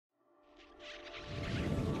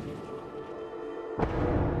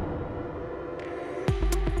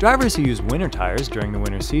Drivers who use winter tires during the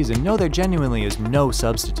winter season know there genuinely is no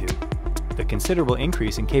substitute. The considerable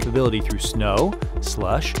increase in capability through snow,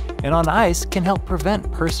 slush, and on ice can help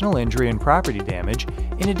prevent personal injury and property damage,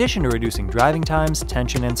 in addition to reducing driving times,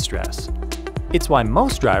 tension, and stress. It's why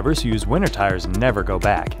most drivers who use winter tires never go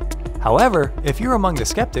back. However, if you're among the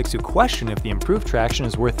skeptics who question if the improved traction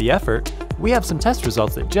is worth the effort, we have some test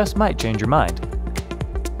results that just might change your mind.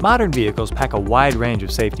 Modern vehicles pack a wide range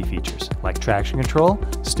of safety features, like traction control,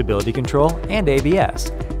 stability control, and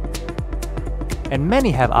ABS. And many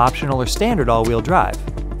have optional or standard all-wheel drive.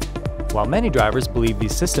 While many drivers believe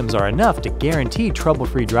these systems are enough to guarantee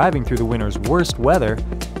trouble-free driving through the winter's worst weather,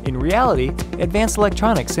 in reality, advanced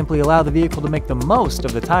electronics simply allow the vehicle to make the most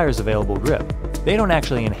of the tire's available grip. They don't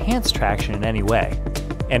actually enhance traction in any way.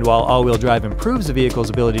 And while all-wheel drive improves the vehicle's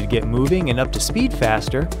ability to get moving and up to speed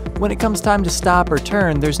faster, when it comes time to stop or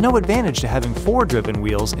turn, there's no advantage to having 4-driven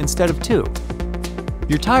wheels instead of 2.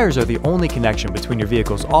 Your tires are the only connection between your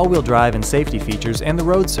vehicle's all-wheel drive and safety features and the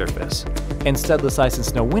road surface. And studdless ice and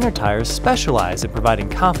snow winter tires specialize in providing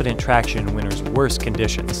confident traction in winter's worst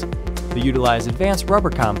conditions. They utilize advanced rubber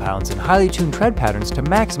compounds and highly tuned tread patterns to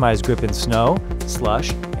maximize grip in snow,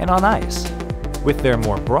 slush, and on ice. With their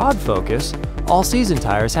more broad focus, all-season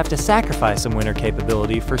tires have to sacrifice some winter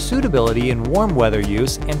capability for suitability in warm weather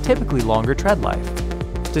use and typically longer tread life.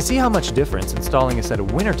 To see how much difference installing a set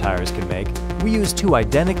of winter tires can make, we use 2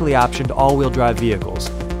 identically optioned all-wheel drive vehicles,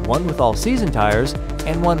 one with all-season tires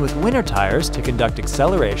and one with winter tires to conduct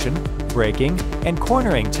acceleration, braking, and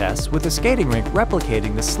cornering tests with a skating rink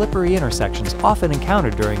replicating the slippery intersections often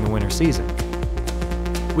encountered during the winter season.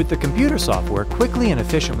 With the computer software quickly and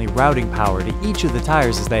efficiently routing power to each of the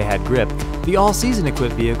tires as they had grip, the all-season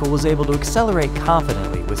equipped vehicle was able to accelerate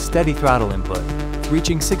confidently with steady throttle input,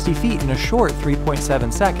 reaching 60 feet in a short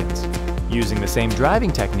 3.7 seconds. Using the same driving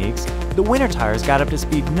techniques, the winter tires got up to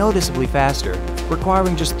speed noticeably faster,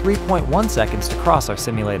 requiring just 3.1 seconds to cross our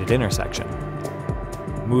simulated intersection.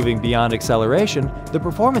 Moving beyond acceleration, the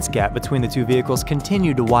performance gap between the two vehicles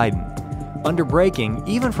continued to widen. Under braking,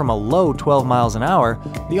 even from a low 12 miles an hour,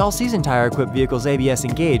 the all-season tire-equipped vehicle's ABS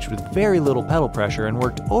engaged with very little pedal pressure and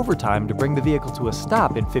worked overtime to bring the vehicle to a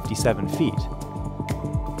stop in 57 feet.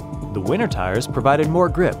 The winter tires provided more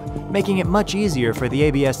grip, making it much easier for the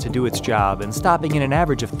ABS to do its job and stopping in an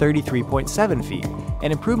average of 33.7 feet,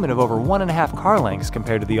 an improvement of over 1.5 car lengths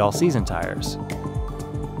compared to the all-season tires.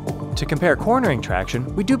 To compare cornering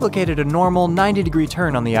traction, we duplicated a normal 90-degree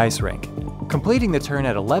turn on the ice rink. Completing the turn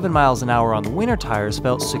at 11 miles an hour on the winter tires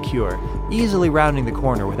felt secure, easily rounding the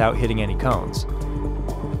corner without hitting any cones.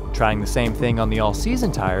 Trying the same thing on the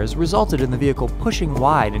all-season tires resulted in the vehicle pushing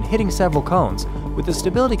wide and hitting several cones, with the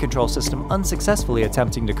stability control system unsuccessfully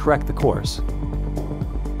attempting to correct the course.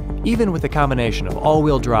 Even with the combination of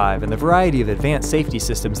all-wheel drive and the variety of advanced safety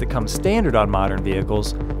systems that come standard on modern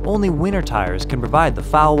vehicles, only winter tires can provide the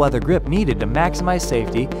foul weather grip needed to maximize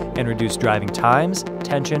safety and reduce driving times,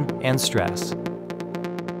 tension, and stress.